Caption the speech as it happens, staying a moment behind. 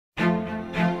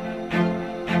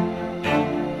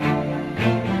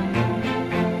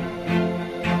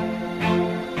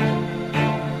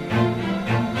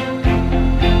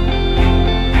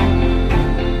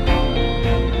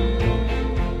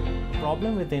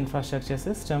the infrastructure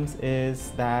systems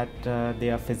is that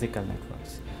they are physical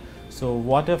networks. So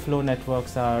water flow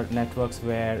networks are networks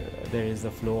where there is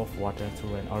a flow of water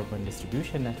through an urban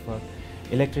distribution network.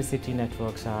 Electricity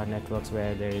networks are networks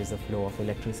where there is a flow of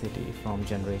electricity from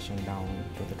generation down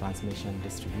to the transmission,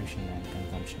 distribution and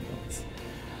consumption nodes.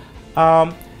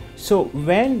 So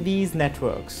when these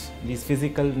networks, these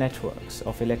physical networks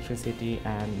of electricity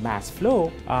and mass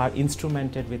flow are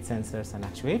instrumented with sensors and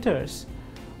actuators,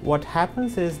 what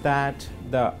happens is that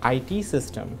the IT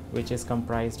system, which is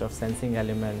comprised of sensing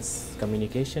elements,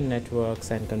 communication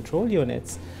networks and control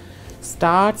units,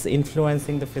 starts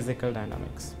influencing the physical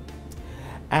dynamics.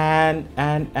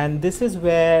 And this is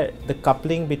where the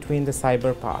coupling between the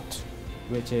cyber part,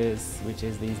 which is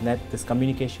these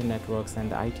communication networks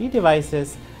and the IT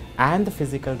devices, and the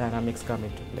physical dynamics come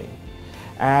into play.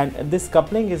 And this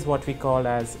coupling is what we call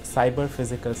as cyber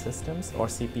physical systems, or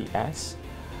CPS.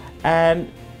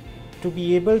 And to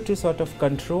be able to sort of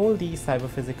control these cyber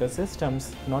physical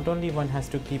systems, not only one has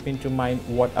to keep into mind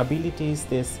what abilities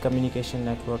these communication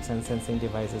networks and sensing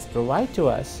devices provide to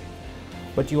us,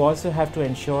 but you also have to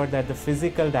ensure that the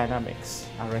physical dynamics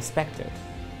are respected.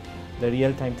 The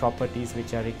real-time properties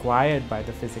which are required by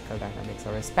the physical dynamics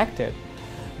are respected.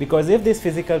 Because if these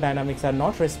physical dynamics are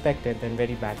not respected, then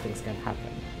very bad things can happen.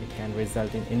 It can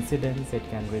result in incidents, it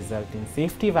can result in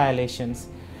safety violations,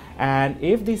 and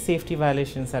if these safety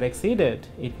violations are exceeded,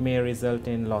 it may result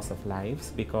in loss of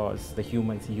lives because the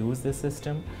humans use the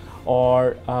system,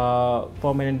 or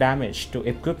permanent damage to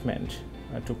equipment,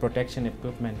 to protection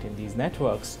equipment in these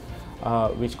networks,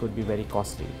 which could be very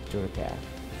costly to repair.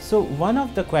 So one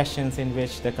of the questions in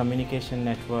which the communication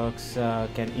networks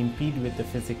can impede with the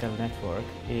physical network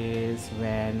is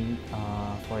when,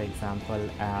 for example,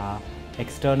 an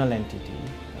external entity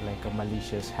like a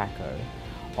malicious hacker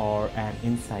or an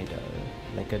insider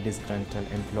like a disgruntled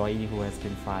employee who has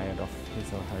been fired of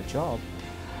his or her job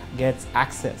gets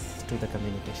access to the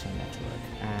communication network,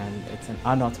 and it's an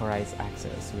unauthorized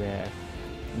access where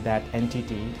that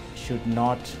entity should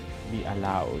not be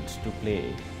allowed to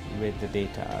play with the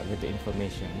data, with the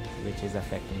information which is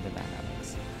affecting the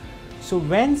dynamics. So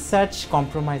when such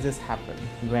compromises happen,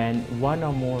 when one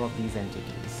or more of these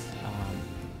entities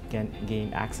can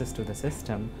gain access to the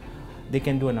system, they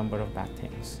can do a number of bad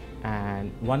things.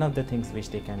 And one of the things which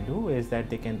they can do is that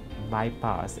they can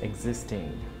bypass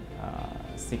existing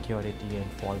security and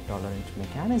fault tolerant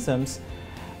mechanisms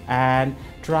and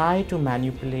try to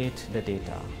manipulate the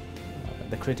data,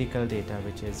 the critical data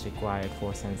which is required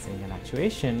for sensing and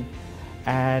actuation,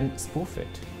 and spoof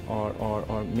it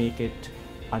or make it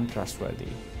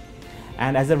untrustworthy.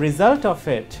 And as a result of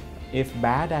it, if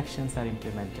bad actions are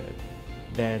implemented,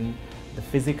 then the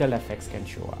physical effects can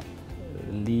show up.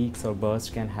 Leaks or bursts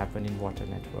can happen in water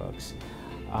networks.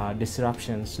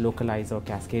 Disruptions, localized or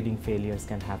cascading failures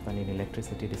can happen in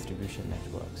electricity distribution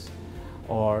networks.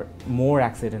 Or more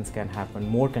accidents can happen,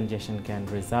 more congestion can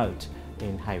result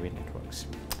in highway networks.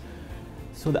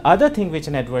 So the other thing which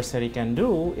an adversary can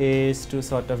do is to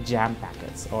sort of jam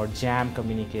packets or jam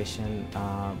communication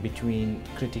between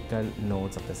critical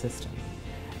nodes of the system.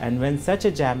 And when such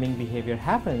a jamming behavior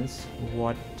happens,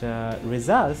 what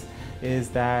results is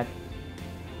that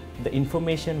the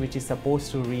information which is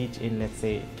supposed to reach in, let's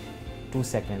say, 2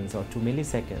 seconds or 2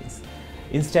 milliseconds,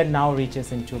 instead now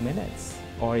reaches in 2 minutes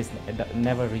or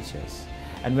never reaches.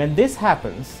 And when this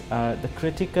happens, the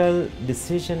critical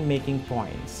decision-making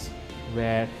points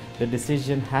where the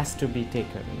decision has to be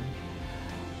taken,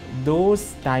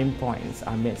 those time points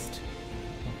are missed.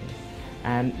 Okay.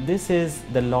 And this is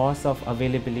the loss of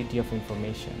availability of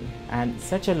information. And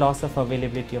such a loss of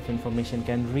availability of information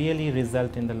can really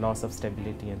result in the loss of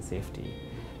stability and safety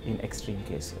in extreme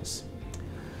cases.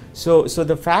 So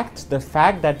the fact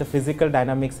that the physical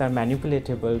dynamics are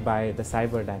manipulatable by the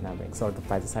cyber dynamics or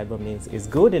by the cyber means is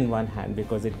good in one hand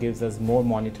because it gives us more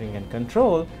monitoring and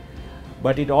control,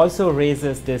 but it also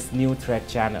raises this new threat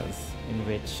channels in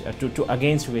which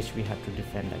against which we have to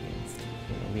defend against.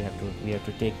 You know, we have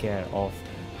to take care of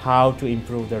how to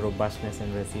improve the robustness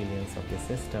and resilience of the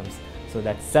systems so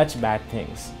that such bad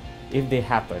things, if they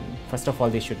happen, first of all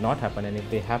they should not happen, and if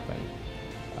they happen,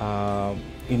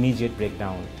 immediate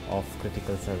breakdown of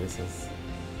critical services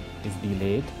is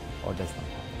delayed or does not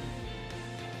happen.